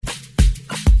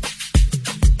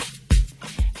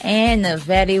And a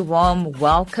very warm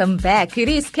welcome back. It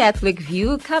is Catholic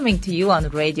View coming to you on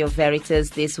Radio Veritas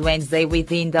this Wednesday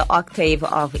within the octave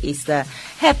of Easter.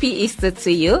 Happy Easter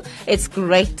to you. It's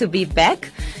great to be back.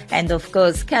 And of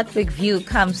course, Catholic View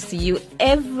comes to you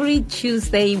every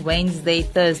Tuesday, Wednesday,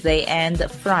 Thursday, and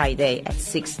Friday at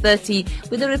 6:30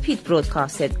 with a repeat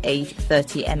broadcast at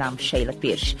 8:30. And I'm Sheila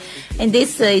Pires. In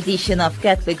this edition of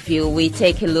Catholic View, we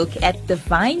take a look at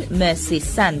Divine Mercy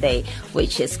Sunday,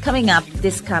 which is coming up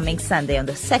this coming Sunday on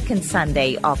the second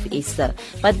Sunday of Easter.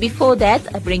 But before that,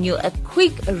 I bring you a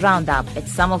quick roundup at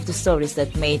some of the stories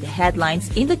that made headlines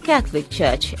in the Catholic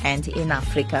Church and in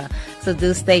Africa. So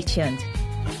do stay tuned.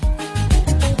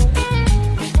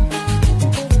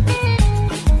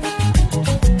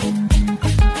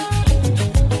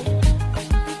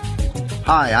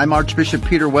 Hi, I'm Archbishop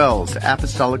Peter Wells,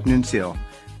 Apostolic Nuncio.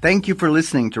 Thank you for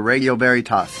listening to Radio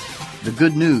Veritas, the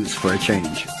good news for a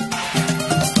change.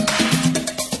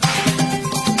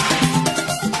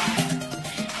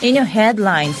 In your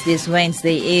headlines this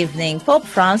Wednesday evening, Pope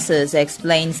Francis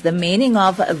explains the meaning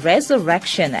of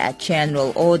resurrection at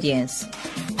general audience.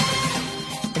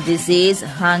 Disease,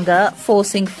 hunger,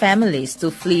 forcing families to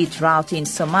flee drought in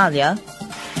Somalia.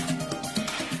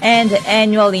 And the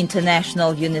annual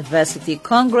International University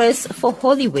Congress for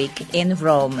Holy Week in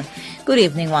Rome. Good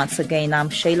evening once again, I'm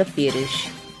Sheila Pires.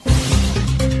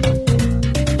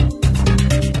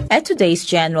 At today's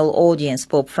general audience,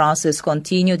 Pope Francis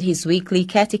continued his weekly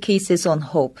catechesis on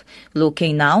hope,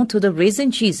 looking now to the risen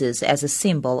Jesus as a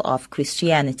symbol of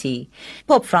Christianity.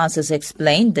 Pope Francis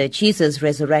explained that Jesus'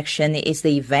 resurrection is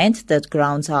the event that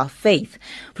grounds our faith,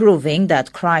 proving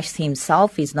that Christ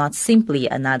himself is not simply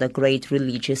another great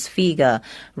religious figure.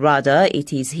 Rather,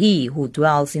 it is he who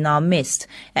dwells in our midst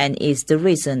and is the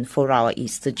reason for our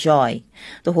Easter joy.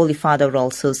 The Holy Father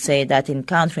also said that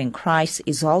encountering Christ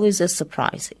is always a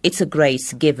surprise. It's a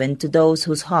grace given to those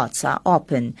whose hearts are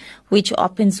open, which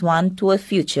opens one to a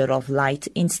future of light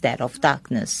instead of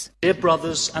darkness. Dear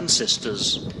brothers and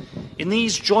sisters, in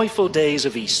these joyful days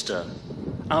of Easter,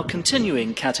 our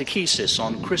continuing catechesis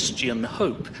on Christian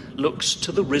hope looks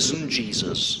to the risen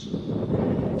Jesus.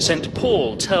 St.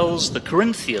 Paul tells the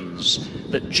Corinthians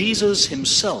that Jesus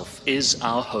himself is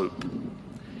our hope.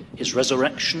 His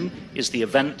resurrection is the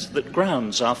event that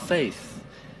grounds our faith.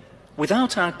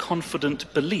 Without our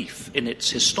confident belief in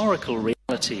its historical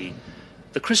reality,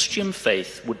 the Christian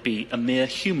faith would be a mere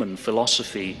human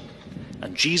philosophy,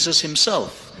 and Jesus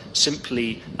himself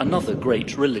simply another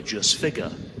great religious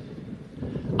figure.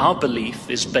 Our belief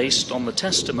is based on the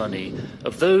testimony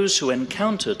of those who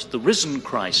encountered the risen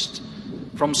Christ,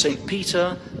 from St.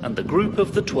 Peter and the group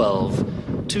of the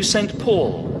 12 to St.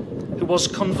 Paul, who was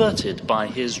converted by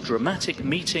his dramatic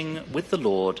meeting with the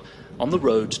Lord on the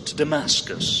road to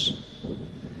Damascus.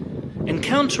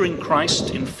 Encountering Christ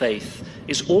in faith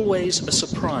is always a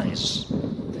surprise.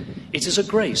 It is a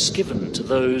grace given to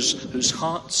those whose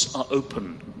hearts are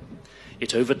open.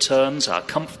 It overturns our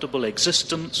comfortable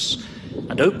existence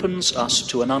and opens us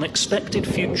to an unexpected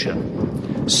future,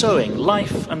 sowing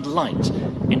life and light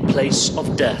in place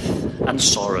of death and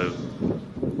sorrow.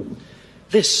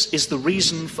 This is the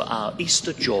reason for our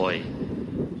Easter joy.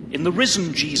 In the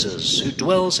risen Jesus who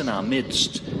dwells in our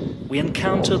midst, we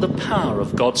encounter the power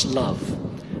of God's love,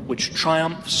 which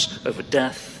triumphs over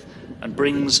death and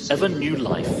brings ever new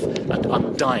life and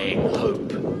undying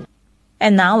hope.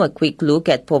 And now a quick look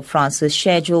at Pope Francis'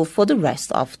 schedule for the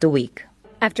rest of the week.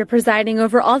 After presiding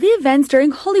over all the events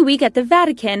during Holy Week at the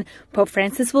Vatican, Pope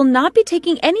Francis will not be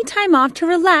taking any time off to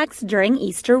relax during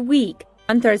Easter week.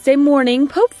 On Thursday morning,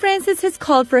 Pope Francis has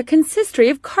called for a consistory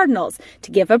of cardinals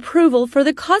to give approval for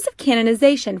the cause of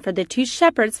canonization for the two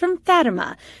shepherds from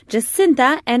Fatima,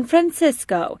 Jacinta and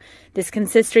Francisco. This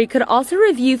consistory could also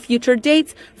review future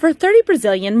dates for 30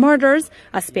 Brazilian martyrs,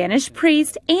 a Spanish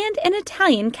priest, and an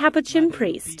Italian Capuchin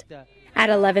priest. At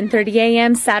 11:30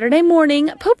 a.m. Saturday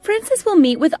morning, Pope Francis will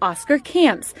meet with Oscar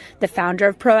Camps, the founder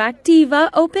of Proactiva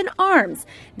Open Arms.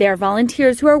 They are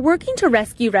volunteers who are working to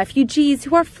rescue refugees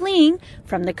who are fleeing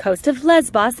from the coast of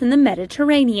Lesbos in the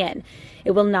Mediterranean.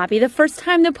 It will not be the first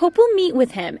time the Pope will meet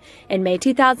with him. In May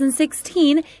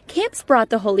 2016, Camps brought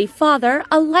the Holy Father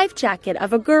a life jacket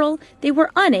of a girl they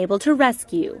were unable to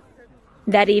rescue.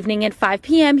 That evening at 5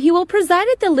 p.m., he will preside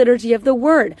at the Liturgy of the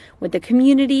Word with the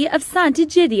community of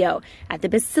Sant'Egidio at the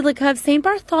Basilica of St.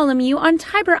 Bartholomew on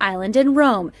Tiber Island in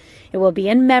Rome. It will be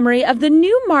in memory of the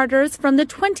new martyrs from the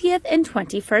 20th and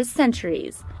 21st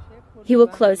centuries. He will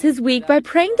close his week by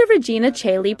praying the Regina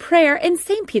Caeli prayer in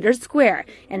St. Peter's Square,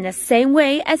 in the same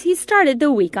way as he started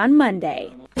the week on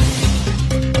Monday.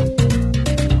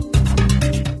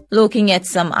 Looking at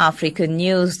some African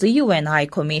news, the UN High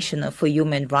Commissioner for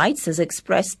Human Rights has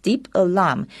expressed deep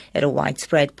alarm at a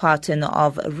widespread pattern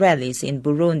of rallies in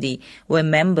Burundi, where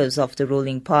members of the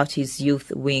ruling party's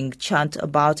youth wing chant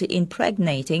about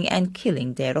impregnating and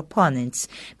killing their opponents.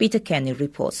 Peter Kenny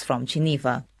reports from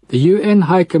Geneva. The UN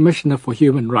High Commissioner for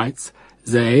Human Rights,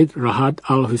 Zeid Ra'ad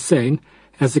al-Hussein,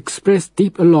 has expressed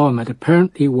deep alarm at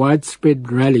apparently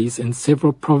widespread rallies in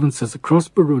several provinces across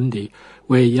Burundi,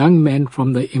 where young men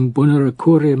from the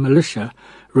Imbonerakure militia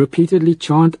repeatedly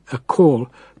chant a call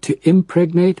to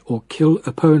impregnate or kill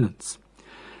opponents.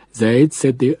 Zaid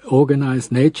said the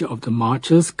organized nature of the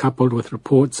marches, coupled with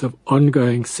reports of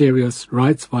ongoing serious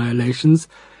rights violations,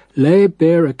 lay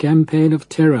bare a campaign of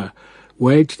terror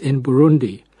waged in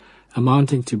Burundi,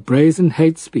 amounting to brazen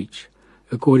hate speech,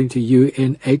 according to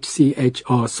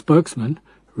UNHCHR spokesman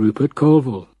Rupert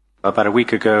Colville. About a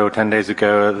week ago, 10 days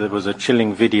ago, there was a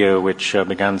chilling video which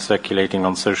began circulating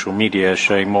on social media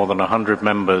showing more than 100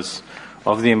 members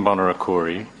of the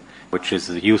Imbonerakure, which is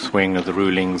the youth wing of the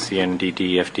ruling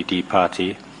CNDD-FDD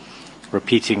party,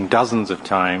 repeating dozens of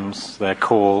times their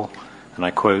call, and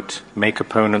I quote, "make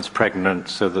opponents pregnant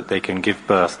so that they can give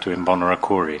birth to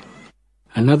Imbonerakure."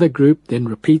 Another group then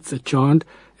repeats a chant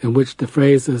in which the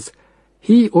phrases,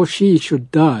 "he or she should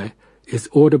die," is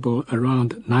audible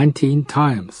around 19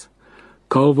 times.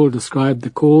 Colville described the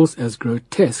calls as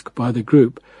grotesque by the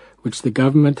group, which the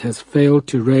government has failed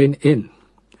to rein in.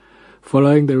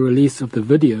 Following the release of the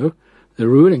video, the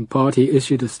ruling party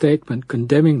issued a statement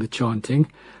condemning the chanting,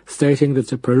 stating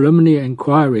that a preliminary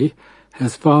inquiry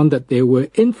has found that there were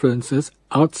influences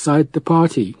outside the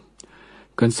party.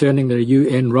 Concerning the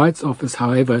UN Rights Office,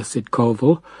 however, said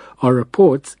Colville, are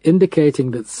reports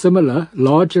indicating that similar,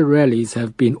 larger rallies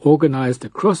have been organized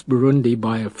across Burundi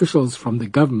by officials from the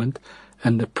government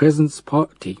and the Presence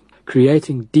Party,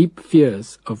 creating deep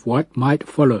fears of what might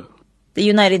follow. The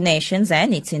United Nations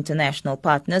and its international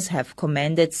partners have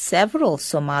commended several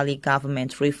Somali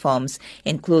government reforms,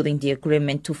 including the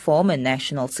agreement to form a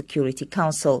National Security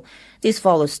Council. This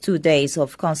follows 2 days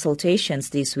of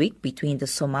consultations this week between the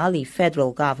Somali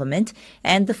federal government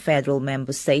and the federal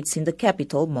member states in the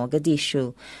capital,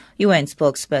 Mogadishu. UN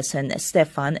spokesperson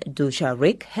Stefan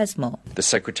Dujarric has more. The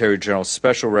Secretary General's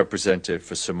Special Representative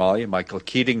for Somalia, Michael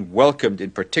Keating, welcomed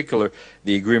in particular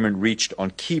the agreement reached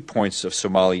on key points of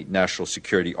Somali national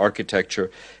security architecture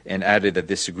and added that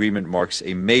this agreement marks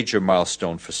a major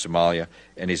milestone for Somalia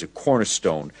and is a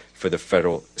cornerstone for the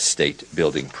federal state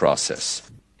building process.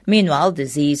 Meanwhile,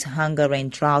 disease, hunger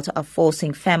and drought are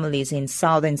forcing families in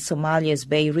southern Somalia's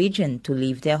Bay region to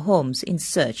leave their homes in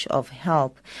search of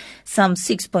help. Some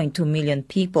 6.2 million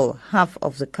people, half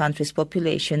of the country's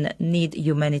population, need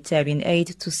humanitarian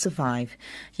aid to survive.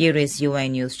 Here is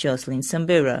UN News' Jocelyn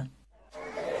Sambira.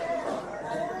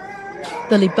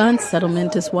 The Liban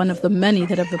settlement is one of the many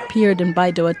that have appeared in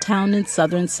Baidoa town in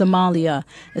southern Somalia.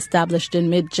 Established in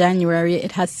mid-January,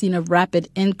 it has seen a rapid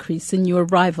increase in new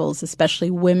arrivals,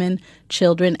 especially women,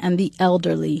 children, and the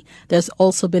elderly. There's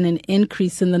also been an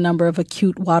increase in the number of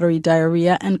acute watery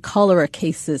diarrhea and cholera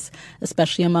cases,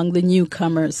 especially among the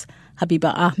newcomers.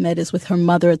 Habiba Ahmed is with her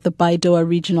mother at the Baidoa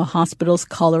Regional Hospital's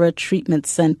Cholera Treatment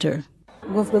Center.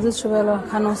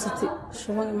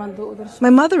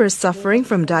 My mother is suffering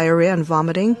from diarrhea and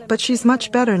vomiting, but she's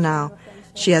much better now.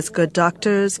 She has good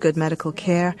doctors, good medical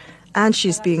care, and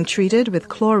she's being treated with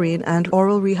chlorine and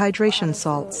oral rehydration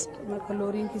salts.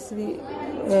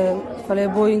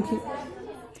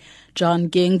 John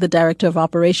Ging, the Director of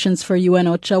Operations for UN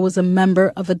OCHA, was a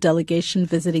member of a delegation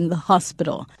visiting the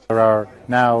hospital. There are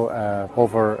now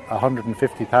over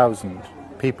 150,000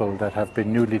 people that have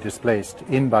been newly displaced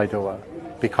in Baidoa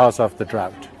because of the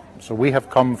drought. So we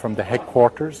have come from the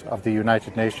headquarters of the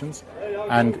United Nations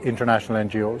and international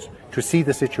NGOs to see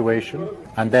the situation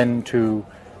and then to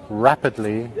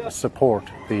rapidly support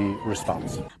the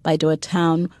response. Baidoa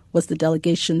town was the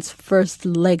delegation's first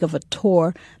leg of a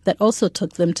tour that also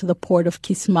took them to the port of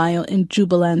Kismayo in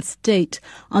Jubaland State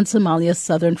on Somalia's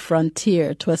southern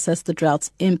frontier to assess the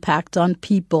drought's impact on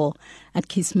people. At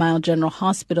Kismayo General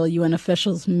Hospital, UN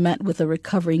officials met with a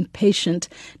recovering patient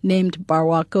named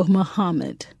Barwako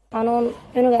Mohammed. I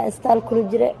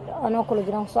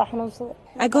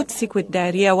got sick with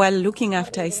diarrhea while looking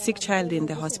after a sick child in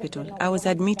the hospital. I was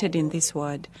admitted in this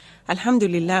ward.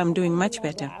 Alhamdulillah, I'm doing much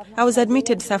better. I was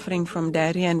admitted suffering from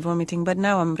diarrhea and vomiting, but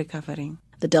now I'm recovering.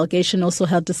 The delegation also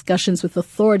held discussions with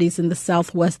authorities in the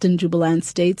southwestern Jubaland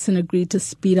states and agreed to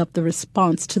speed up the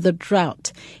response to the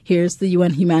drought. Here's the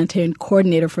UN Humanitarian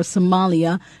Coordinator for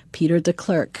Somalia, Peter de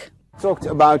Klerk. Talked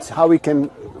about how we can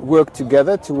work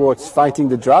together towards fighting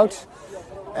the drought.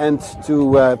 and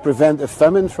to prevent a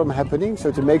famine from happening,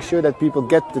 so to make sure that people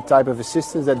get the type of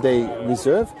assistance that they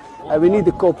deserve. And we need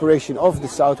the cooperation of the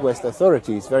Southwest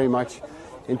authorities very much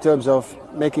in terms of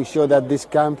making sure that this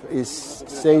camp is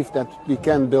safe, that we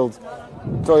can build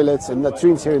toilets and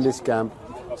latrines here in this camp.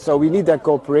 So we need that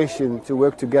cooperation to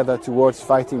work together towards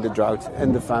fighting the drought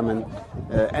and the famine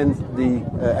and the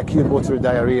acute watery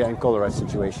diarrhea and cholera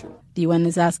situation. The UN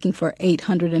is asking for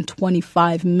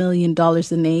 $825 million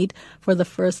in aid for the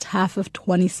first half of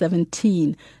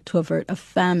 2017 to avert a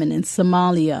famine in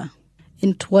Somalia.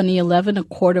 In 2011,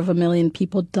 250,000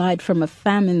 people died from a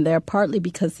famine there, partly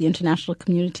because the international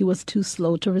community was too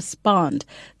slow to respond.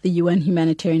 The UN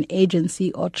humanitarian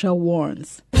agency, OCHA,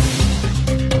 warns.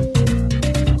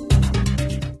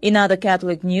 In other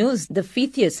Catholic news, the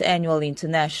 50th Annual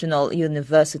International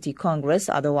University Congress,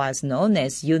 otherwise known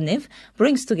as UNIV,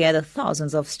 brings together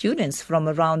thousands of students from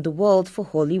around the world for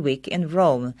Holy Week in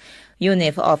Rome.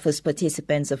 UNIV offers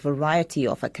participants a variety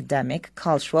of academic,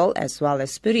 cultural, as well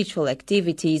as spiritual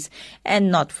activities, and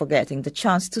not forgetting the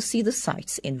chance to see the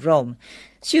sights in Rome.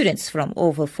 Students from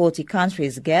over 40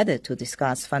 countries gather to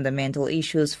discuss fundamental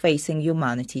issues facing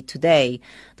humanity today.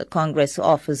 The Congress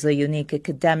offers a unique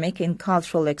academic and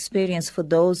cultural experience for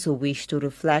those who wish to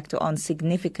reflect on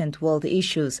significant world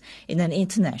issues in an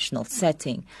international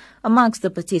setting. Amongst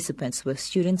the participants were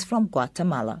students from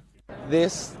Guatemala.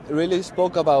 This really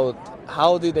spoke about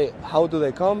how do they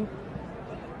come,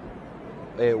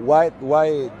 why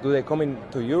do they come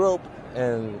into Europe,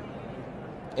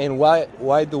 and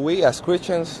why do we as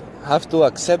Christians have to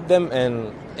accept them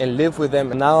and live with them.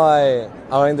 Now I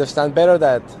understand better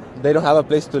that they don't have a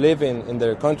place to live in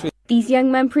their country. These young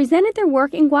men presented their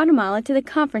work in Guatemala to the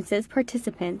conference's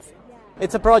participants.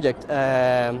 It's a project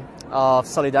of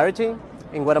solidarity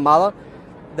in Guatemala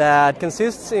that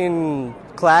consists in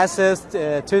classes,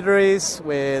 tutories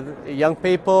with young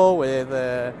people, with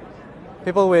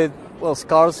people with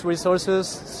scarce resources.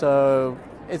 So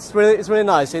it's really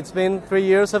nice. It's been 3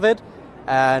 years of it,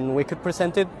 and we could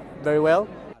present it very well.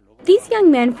 These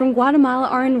young men from Guatemala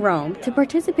are in Rome to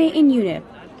participate in UNIV,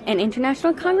 an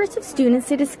international congress of students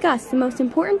to discuss the most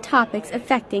important topics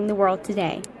affecting the world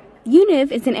today.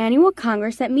 UNIV is an annual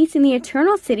congress that meets in the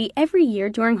Eternal City every year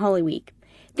during Holy Week.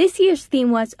 This year's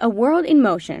theme was A World in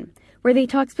Motion, where they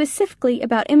talk specifically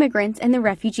about immigrants and the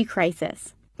refugee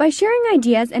crisis. By sharing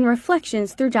ideas and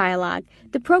reflections through dialogue,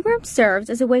 the program serves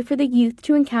as a way for the youth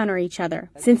to encounter each other.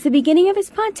 Since the beginning of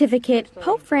his pontificate,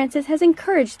 Pope Francis has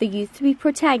encouraged the youth to be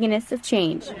protagonists of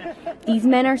change. These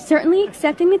men are certainly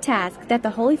accepting the task that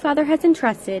the Holy Father has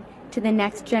entrusted to the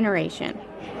next generation.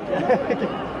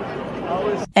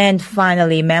 And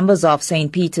finally, members of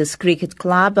St. Peter's Cricket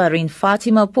Club are in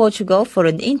Fatima, Portugal for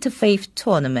an interfaith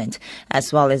tournament,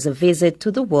 as well as a visit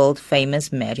to the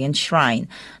world-famous Marian Shrine.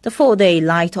 The 4-day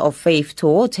Light of Faith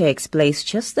tour takes place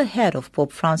just ahead of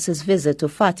Pope Francis' visit to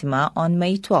Fatima on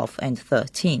May 12th and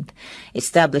 13th.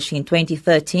 Established in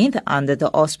 2013 under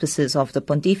the auspices of the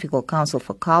Pontifical Council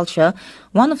for Culture,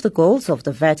 one of the goals of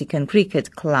the Vatican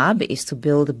Cricket Club is to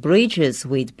build bridges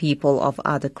with people of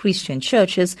other Christian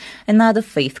churches and other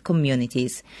faith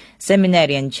communities.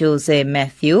 Seminarian Jose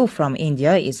Matthew from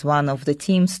India is one of the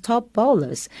team's top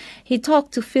bowlers. He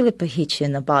talked to Philippa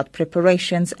Hitchin about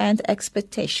preparations and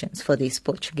expectations for this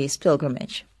Portuguese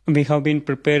pilgrimage. We have been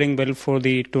preparing well for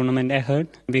the tournament ahead.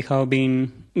 We have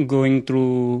been going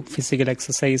through physical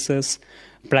exercises,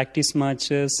 practice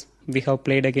matches. We have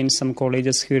played against some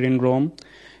colleges here in Rome.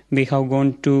 We have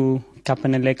gone to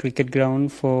Campanella cricket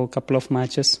ground for a couple of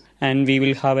matches, and we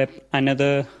will have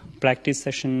another practice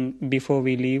session before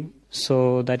we leave,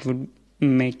 so that would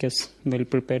make us well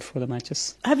prepared for the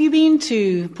matches. Have you been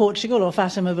to Portugal or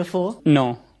Fatima before?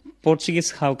 No.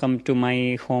 Portuguese have come to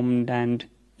my homeland,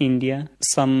 India.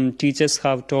 Some teachers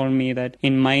have told me that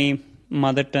in my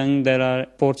mother tongue there are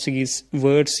Portuguese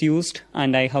words used,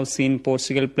 and I have seen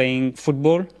Portugal playing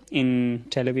football in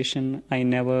television. I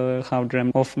never have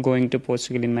dreamt of going to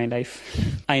Portugal in my life.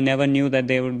 I never knew that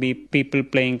there would be people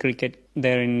playing cricket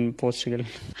there in Portugal.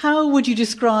 How would you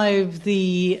describe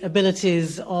the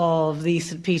abilities of the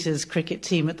St. Peter's cricket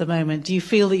team at the moment? Do you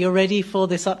feel that you're ready for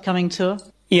this upcoming tour?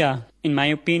 Yeah, in my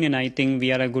opinion, I think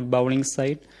we are a good bowling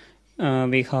side.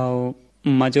 We have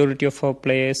majority of our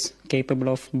players capable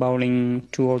of bowling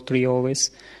 2 or 3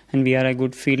 overs, and we are a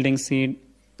good fielding side,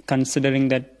 considering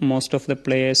that most of the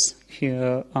players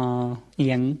here are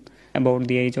young, about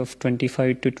the age of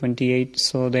 25 to 28,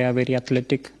 so they are very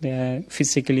athletic, they are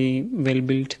physically well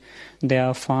built, they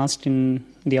are fast in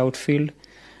the outfield.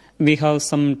 We have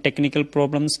some technical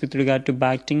problems with regard to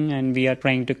batting, and we are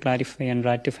trying to clarify and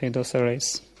ratify those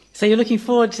errors. So you're looking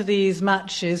forward to these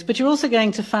matches, but you're also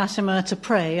going to Fatima to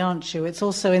pray, aren't you? It's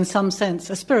also, in some sense,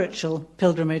 a spiritual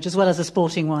pilgrimage as well as a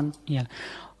sporting one. Yeah.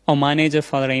 Our manager,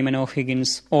 Father Eamon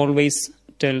O'Higgins, always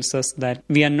tells us that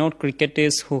we are not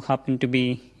cricketers who happen to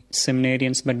be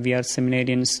seminarians, but we are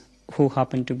seminarians who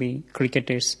happen to be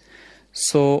cricketers.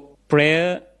 So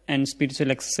prayer and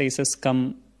spiritual exercises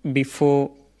come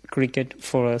before cricket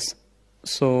for us.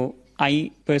 So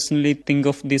I personally think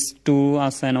of this too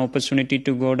as an opportunity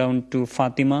to go down to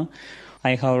Fatima.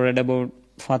 I have read about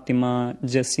Fatima,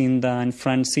 Jacinta and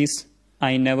Francis.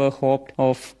 I never hoped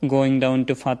of going down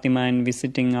to Fatima and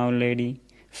visiting Our Lady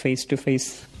face to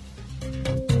face.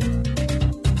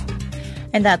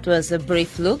 And that was a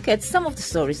brief look at some of the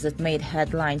stories that made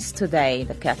headlines today in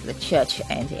the Catholic Church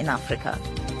and in Africa.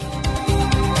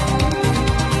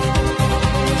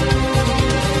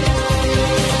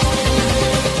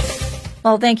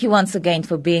 Well, thank you once again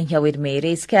for being here with me. It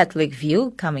is Catholic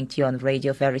View coming to you on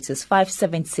Radio Veritas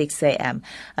 576 AM,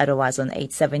 otherwise on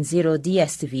 870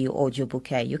 DSTV audio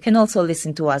bouquet. You can also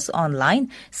listen to us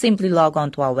online. Simply log on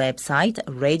to our website,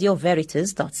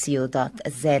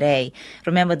 radioveritas.co.za.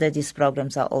 Remember that these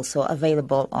programs are also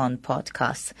available on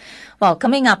podcasts. Well,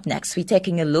 coming up next, we're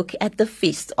taking a look at the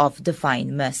Feast of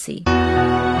Divine Mercy.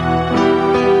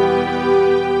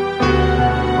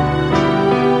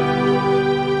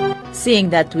 Seeing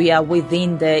that we are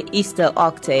within the Easter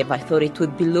octave, I thought it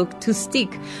would be looked to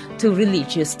stick to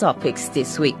religious topics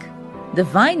this week.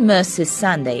 Divine Mercy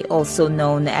Sunday, also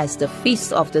known as the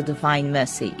Feast of the Divine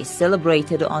Mercy, is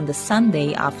celebrated on the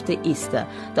Sunday after Easter,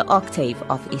 the octave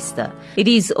of Easter. It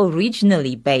is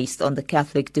originally based on the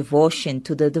Catholic devotion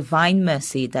to the Divine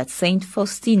Mercy that Saint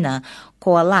Faustina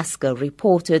Kowalska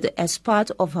reported as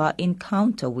part of her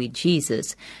encounter with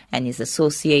Jesus, and is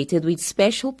associated with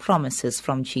special promises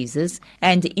from Jesus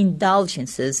and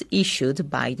indulgences issued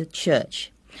by the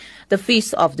Church. The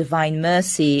Feast of Divine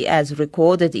Mercy, as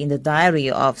recorded in the diary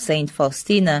of Saint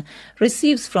Faustina,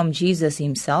 receives from Jesus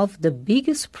himself the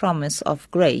biggest promise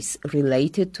of grace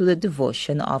related to the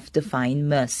devotion of Divine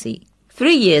Mercy.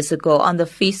 3 years ago, on the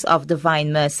Feast of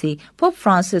Divine Mercy, Pope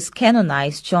Francis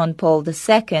canonized John Paul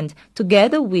II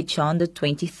together with John the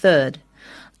 23rd.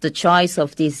 The choice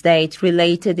of this date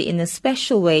related in a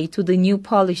special way to the new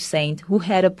Polish saint who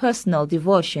had a personal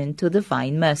devotion to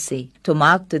Divine Mercy. To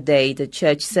mark the day the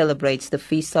Church celebrates the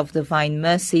Feast of Divine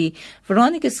Mercy,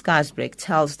 Veronica Skarsbæk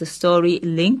tells the story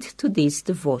linked to this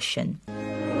devotion.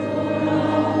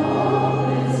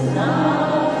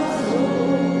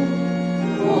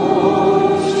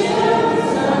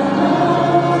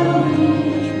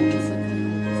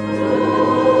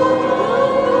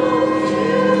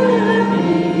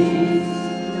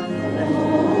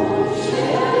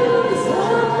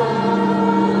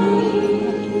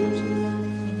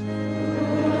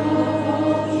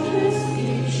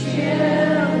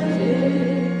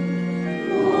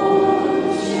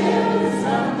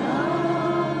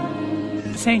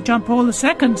 St. John Paul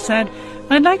II said,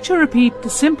 "I'd like to repeat the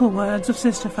simple words of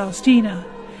Sister Faustina,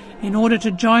 in order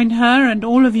to join her and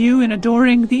all of you in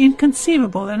adoring the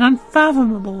inconceivable and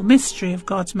unfathomable mystery of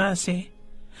God's mercy."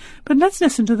 But let's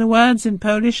listen to the words in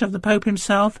Polish of the Pope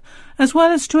himself, as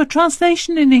well as to a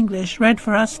translation in English read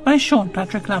for us by Sean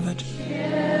Patrick Lovett.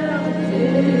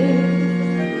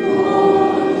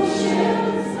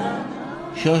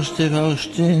 Siostry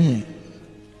Faustyny,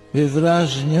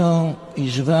 wyraźnią i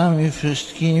z wami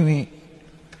wszystkimi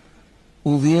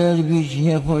uwielbić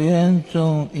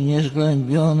niepojętą i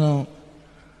niezgłębioną.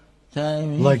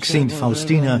 Like Saint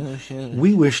Faustina,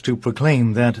 we wish to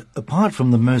proclaim that, apart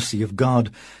from the mercy of God,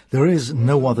 there is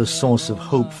no other source of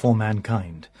hope for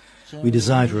mankind. We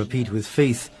desire to repeat with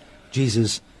faith,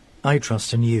 Jesus, I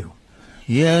trust in you.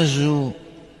 Jezu,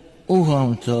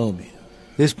 ufam Tobie.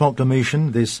 This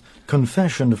proclamation, this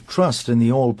confession of trust in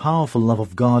the all-powerful love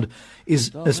of God, is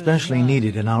especially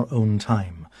needed in our own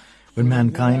time, when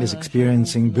mankind is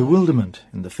experiencing bewilderment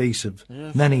in the face of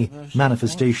many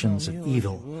manifestations of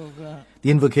evil.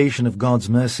 The invocation of God's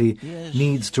mercy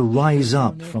needs to rise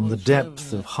up from the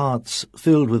depth of hearts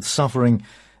filled with suffering,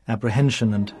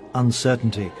 apprehension and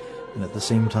uncertainty, and at the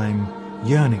same time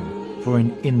yearning for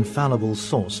an infallible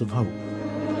source of hope.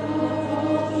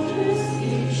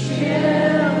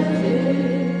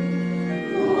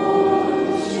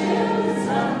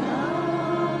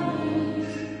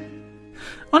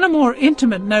 On a more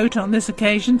intimate note on this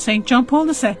occasion, St. John Paul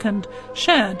II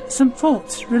shared some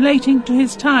thoughts relating to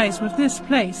his ties with this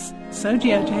place, so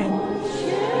dear to him.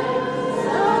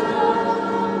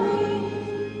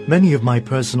 Many of my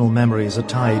personal memories are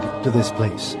tied to this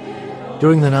place.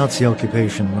 During the Nazi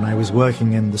occupation, when I was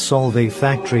working in the Solvay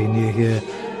factory near here,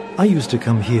 I used to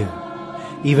come here.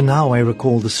 Even now I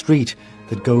recall the street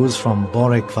that goes from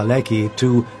Borek Valeki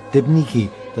to Debniki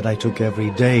that I took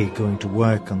every day going to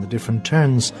work on the different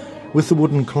turns with the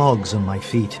wooden clogs on my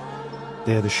feet.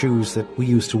 They're the shoes that we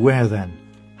used to wear then.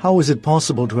 How is it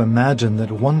possible to imagine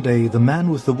that one day the man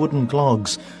with the wooden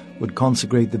clogs would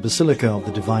consecrate the Basilica of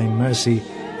the Divine Mercy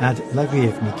at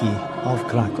Lagrievniki of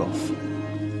Krakow?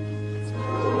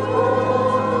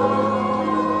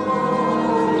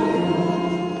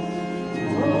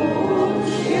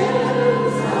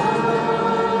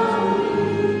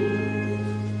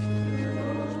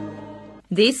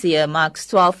 This year marks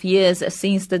 12 years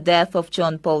since the death of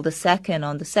John Paul II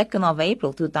on the 2nd of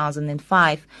April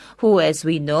 2005, who, as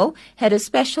we know, had a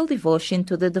special devotion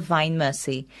to the Divine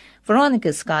Mercy. Veronica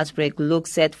Skarsberg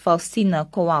looks at Faustina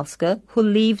Kowalska, who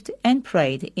lived and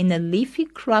prayed in a leafy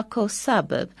Krakow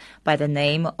suburb by the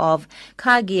name of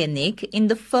Kagienik in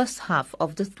the first half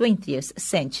of the 20th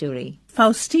century.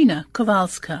 Faustina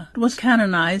Kowalska was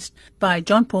canonized by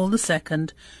John Paul II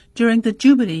during the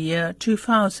Jubilee year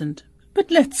 2000. But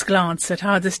let's glance at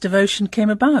how this devotion came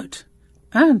about,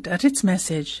 and at its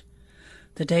message.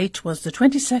 The date was the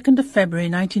 22nd of February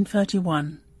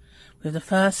 1931, with the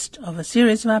first of a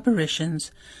series of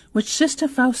apparitions which Sister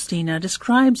Faustina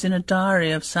describes in a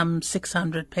diary of some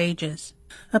 600 pages,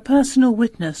 a personal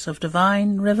witness of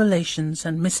divine revelations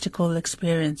and mystical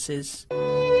experiences.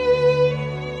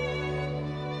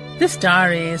 This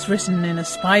diary is written in a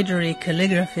spidery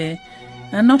calligraphy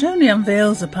and not only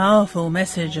unveils a powerful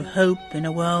message of hope in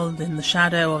a world in the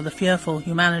shadow of the fearful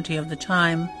humanity of the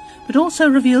time, but also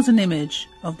reveals an image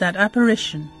of that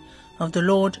apparition of the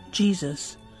Lord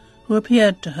Jesus, who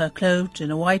appeared to her clothed in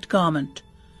a white garment,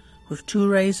 with 2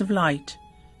 rays of light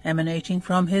emanating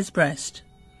from his breast,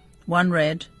 one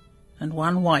red and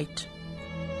one white.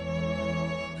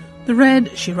 The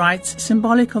red, she writes,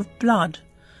 symbolic of blood,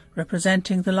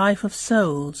 representing the life of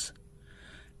souls,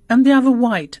 and the other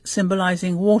white,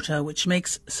 symbolizing water, which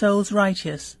makes souls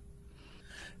righteous.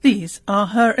 These are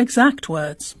her exact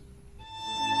words.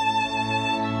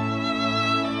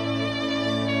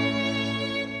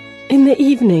 In the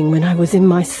evening, when I was in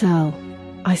my cell,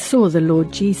 I saw the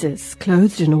Lord Jesus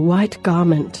clothed in a white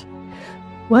garment.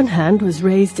 One hand was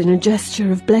raised in a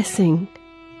gesture of blessing.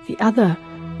 The other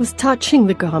was touching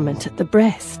the garment at the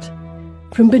breast.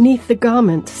 From beneath the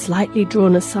garment, slightly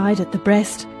drawn aside at the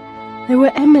breast, they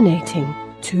were emanating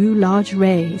 2 large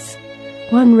rays,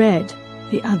 one red,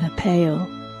 the other pale.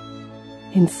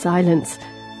 In silence,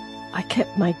 I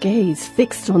kept my gaze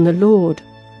fixed on the Lord.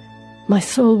 My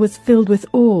soul was filled with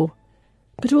awe,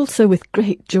 but also with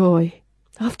great joy.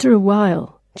 After a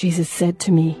while, Jesus said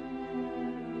to me,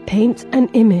 "Paint an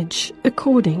image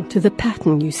according to the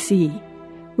pattern you see,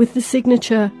 with the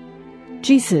signature,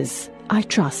 'Jesus, I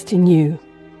trust in you.'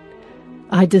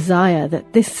 I desire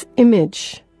that this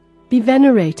image be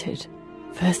venerated,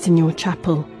 first in your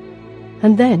chapel,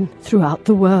 and then throughout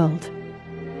the world."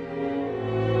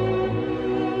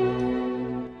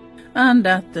 And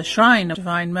at the Shrine of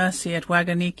Divine Mercy at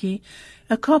Waganiki,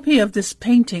 a copy of this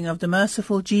painting of the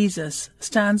merciful Jesus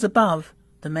stands above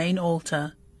the main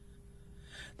altar.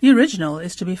 The original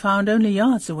is to be found only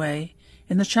yards away,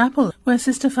 in the chapel where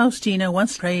Sister Faustina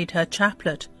once prayed her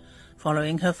chaplet,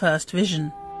 following her first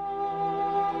vision.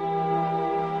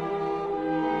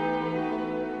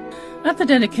 At the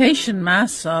dedication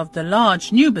Mass of the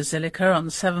large new basilica on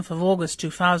the 7th of August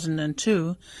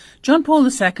 2002, John Paul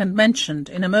II mentioned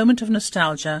in a moment of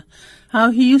nostalgia how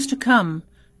he used to come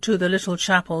to the little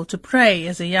chapel to pray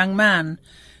as a young man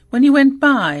when he went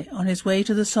by on his way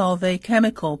to the Solvay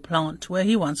chemical plant where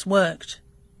he once worked.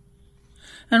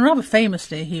 And rather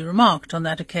famously he remarked on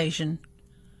that occasion,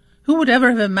 "Who would ever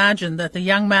have imagined that the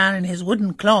young man in his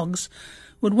wooden clogs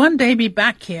would one day be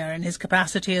back here in his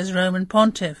capacity as Roman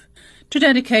Pontiff, to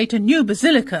dedicate a new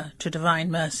basilica to Divine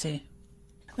Mercy?"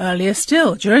 Earlier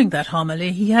still, during that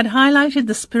homily, he had highlighted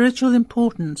the spiritual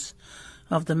importance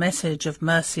of the message of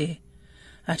mercy,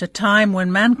 at a time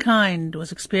when mankind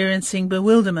was experiencing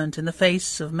bewilderment in the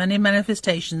face of many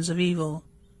manifestations of evil.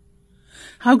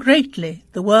 How greatly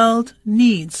the world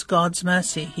needs God's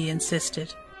mercy, he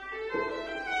insisted.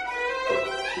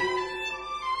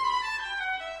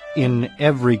 In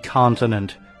every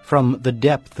continent, from the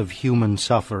depth of human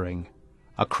suffering,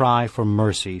 a cry for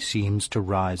mercy seems to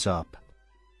rise up.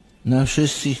 Na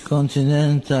wszystkich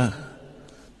kontynentach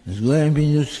z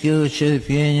głębi ludzkiego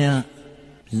cierpienia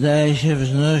zdaje się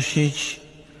wznosić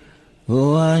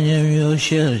wołanie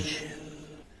miłosierdzia.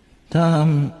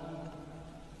 Tam,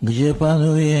 gdzie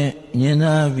panuje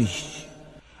nienawiść,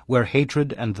 where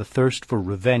hatred and the thirst for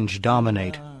revenge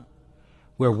dominate,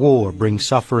 where war brings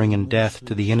suffering and death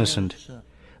to the innocent,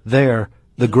 there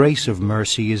The grace of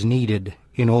mercy is needed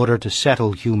in order to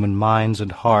settle human minds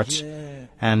and hearts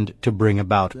and to bring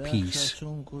about peace.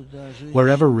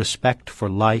 Wherever respect for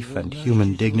life and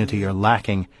human dignity are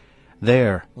lacking,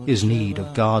 there is need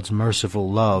of God's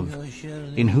merciful love,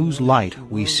 in whose light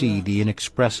we see the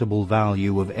inexpressible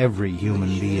value of every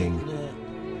human being.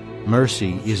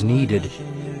 Mercy is needed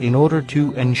in order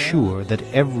to ensure that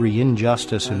every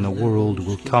injustice in the world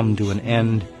will come to an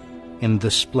end in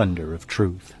the splendor of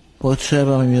truth.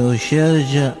 Potrzeba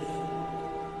miłosierdzia,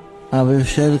 aby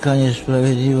wszelka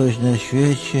niesprawiedliwość na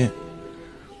świecie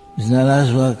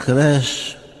znalazła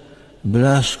kres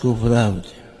blasku prawdy.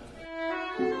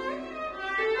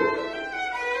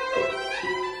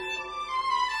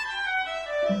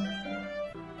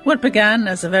 What began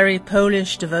as a very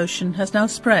Polish devotion has now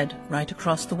spread right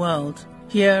across the world,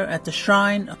 here at the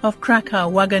shrine of Krakow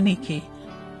Łaganiki,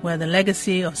 where the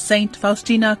legacy of Saint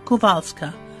Faustina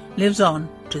Kowalska lives on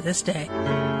to this day.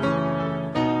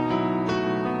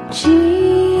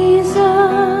 Jesus,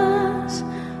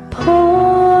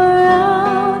 pour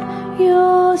out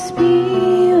your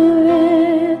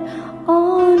Spirit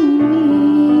on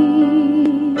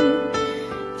me.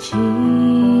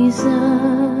 Jesus,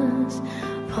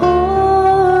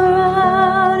 pour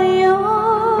out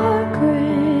your grace.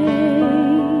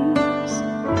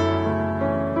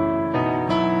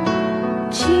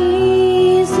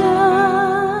 Jesus,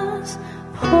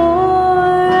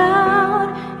 pour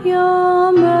out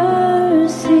your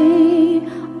mercy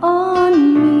on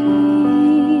me.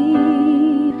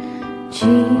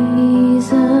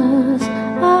 Jesus,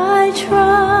 I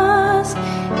trust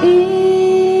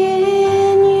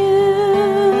in you.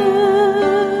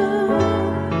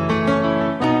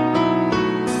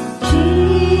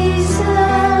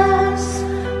 Jesus,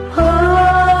 pour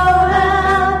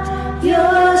out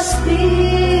your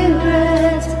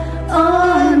Spirit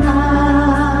on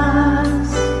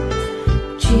us.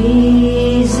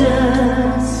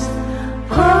 Jesus,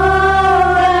 pour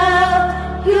out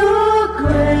your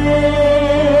grace.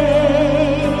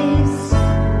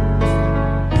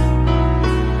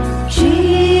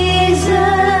 Jesus,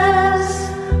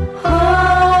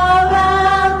 pour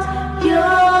out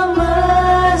your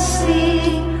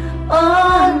mercy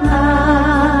on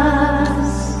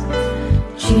us.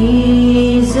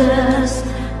 Jesus,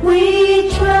 we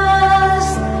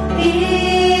trust in you.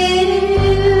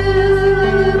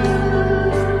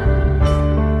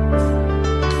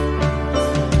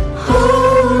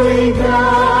 Holy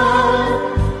God,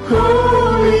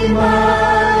 Holy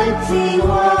Mighty One,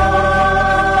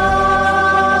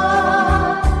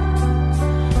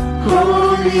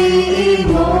 Holy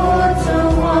Immortal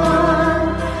One,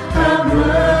 have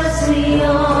mercy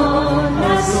on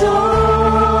us all.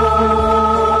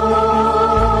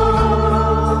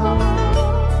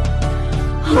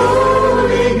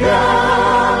 Holy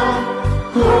God,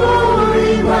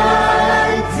 Holy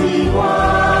Mighty One,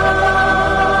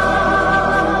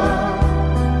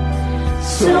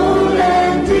 soul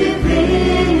and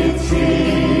divinity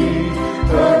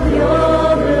of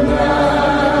your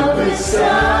beloved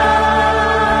Son,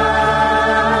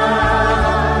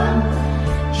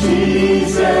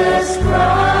 Jesus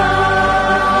Christ.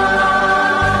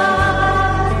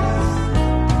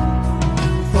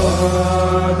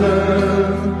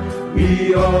 Father,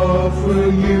 we offer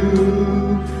you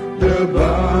the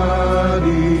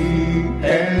body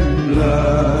and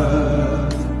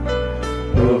blood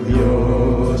of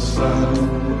your Son,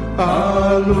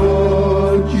 our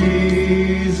Lord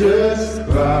Jesus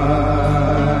Christ.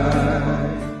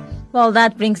 Well,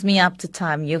 that brings me up to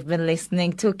time. You've been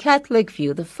listening to Catholic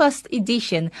View, the first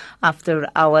edition after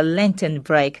our Lenten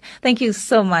break. Thank you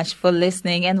so much for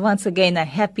listening. And once again, a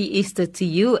happy Easter to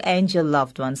you and your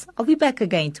loved ones. I'll be back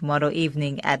again tomorrow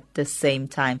evening at the same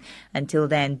time. Until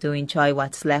then, do enjoy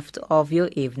what's left of your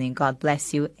evening. God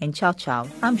bless you and ciao, ciao.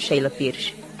 I'm Sheila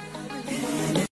Pires.